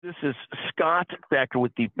This is Scott Becker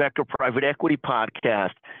with the Becker Private Equity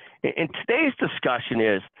Podcast. And today's discussion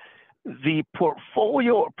is the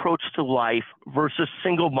portfolio approach to life versus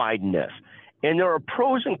single-mindedness. And there are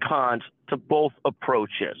pros and cons to both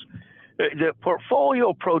approaches. The portfolio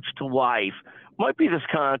approach to life might be this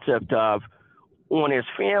concept of one is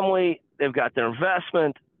family, they've got their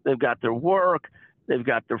investment, they've got their work, they've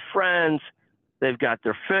got their friends, they've got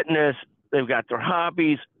their fitness, they've got their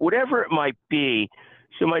hobbies, whatever it might be.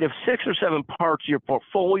 So you might have 6 or 7 parts of your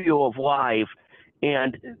portfolio of life.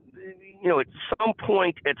 And, at some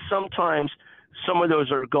point, sometimes some of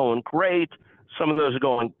those are going great, some of those are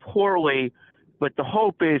going poorly. But the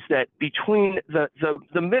hope is that between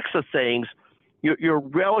the mix of things, you're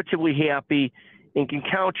relatively happy and can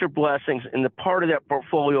count your blessings in the part of that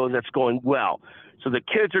portfolio that's going well. So the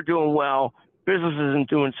kids are doing well, business isn't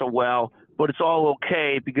doing so well, but it's all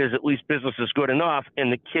okay because at least business is good enough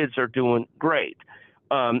and the kids are doing great.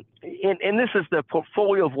 And this is the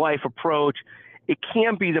portfolio of life approach. It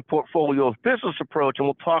can be the portfolio of business approach, and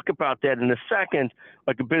we'll talk about that in a second,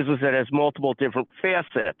 like a business that has multiple different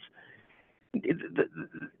facets.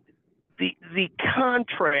 The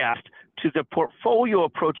contrast to the portfolio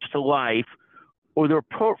approach to life or the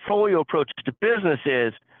portfolio approach to business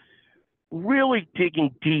is really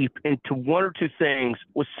digging deep into 1 or 2 things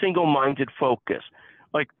with single-minded focus.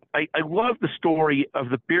 Like, I love the story of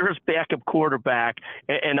the Bears backup quarterback,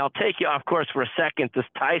 and I'll take you off course for a second, this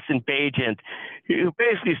Tyson Bagent, who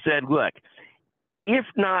basically said, look, if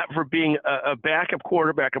not for being a backup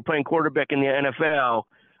quarterback or playing quarterback in the NFL,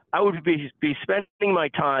 I would be spending my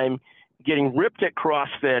time getting ripped at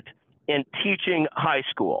CrossFit and teaching high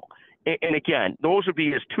school. And again, those would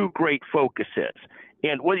be his 2 great focuses.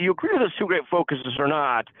 And whether you agree with those 2 great focuses or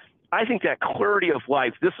not, I think that clarity of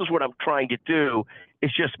life, this is what I'm trying to do,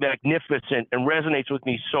 is just magnificent and resonates with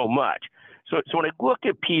me so much. So when I look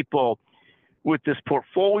at people with this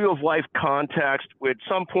portfolio of life context, with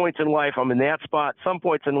some points in life I'm in that spot, some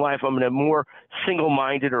points in life I'm in a more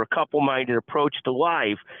single-minded or a couple-minded approach to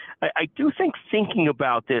life, I do think thinking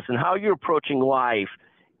about this and how you're approaching life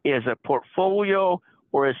as a portfolio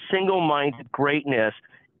or a single-minded greatness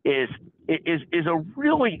is a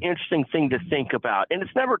really interesting thing to think about. And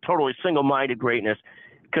it's never totally single-minded greatness,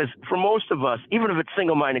 because for most of us, even if it's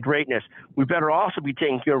single-minded greatness, we better also be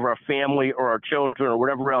taking care of our family or our children or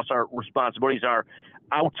whatever else our responsibilities are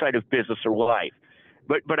outside of business or life.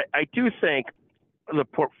 But I do think the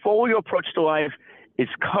portfolio approach to life is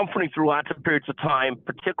comforting through lots of periods of time,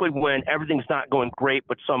 particularly when everything's not going great,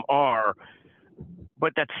 but some are.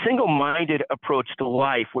 But that single-minded approach to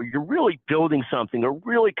life, where you're really building something or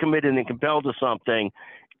really committed and compelled to something,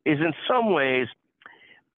 is in some ways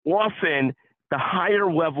often the higher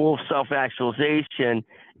level of self-actualization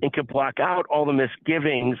and can block out all the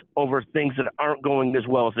misgivings over things that aren't going as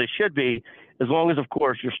well as they should be, as long as, of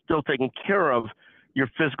course, you're still taking care of your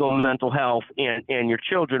physical and mental health and your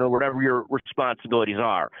children or whatever your responsibilities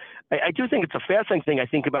are. I do think it's a fascinating thing I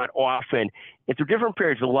think about often. And through different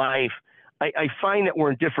periods of life, I find that we're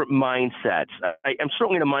in different mindsets. I'm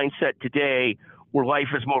certainly in a mindset today where life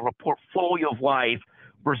is more of a portfolio of life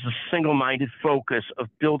versus a single-minded focus of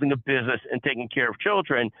building a business and taking care of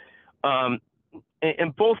children.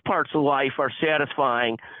 And both parts of life are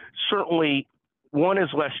satisfying. Certainly, one is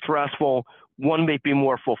less stressful, one may be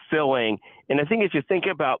more fulfilling. And I think as you think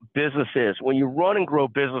about businesses, when you run and grow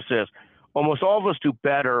businesses, almost all of us do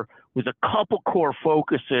better with a couple core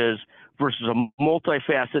focuses versus a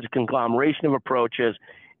multifaceted conglomeration of approaches.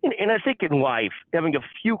 And I think in life, having a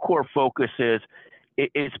few core focuses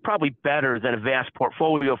is probably better than a vast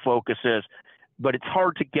portfolio of focuses, but it's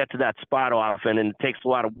hard to get to that spot often, and it takes a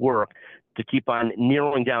lot of work to keep on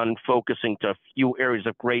narrowing down and focusing to a few areas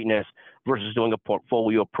of greatness versus doing a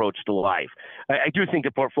portfolio approach to life. I do think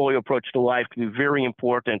the portfolio approach to life can be very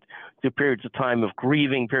important through periods of time of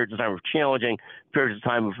grieving, periods of time of challenging, periods of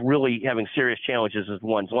time of really having serious challenges in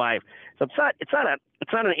one's life. So it's not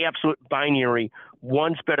an absolute binary,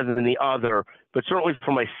 one's better than the other, but certainly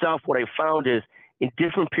for myself, what I found is in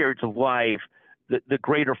different periods of life, the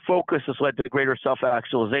greater focus has led to greater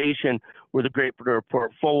self-actualization, where the greater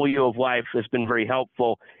portfolio of life has been very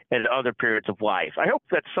helpful in other periods of life. I hope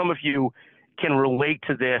that some of you can relate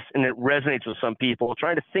to this and it resonates with some people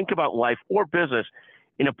trying to think about life or business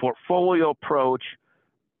in a portfolio approach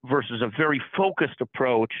versus a very focused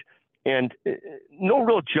approach, and no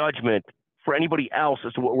real judgment for anybody else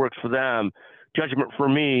as to what works for them. Judgment for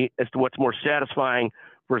me as to what's more satisfying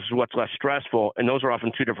versus what's less stressful, and those are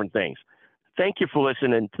often 2 different things. Thank you for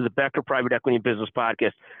listening to the Becker Private Equity and Business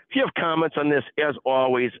Podcast. If you have comments on this, as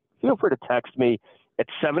always, feel free to text me at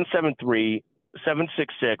 773-766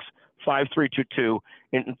 5322.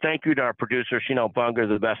 And thank you to our producer, Chanel Bunger,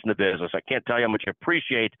 the best in the business. I can't tell you how much I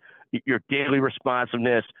appreciate your daily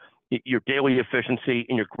responsiveness, your daily efficiency,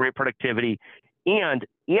 and your great productivity. And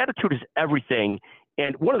attitude is everything.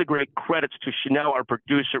 And one of the great credits to Chanel, our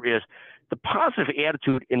producer, is the positive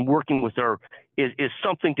attitude in working with her is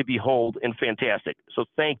something to behold and fantastic. So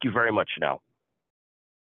thank you very much, Chanel.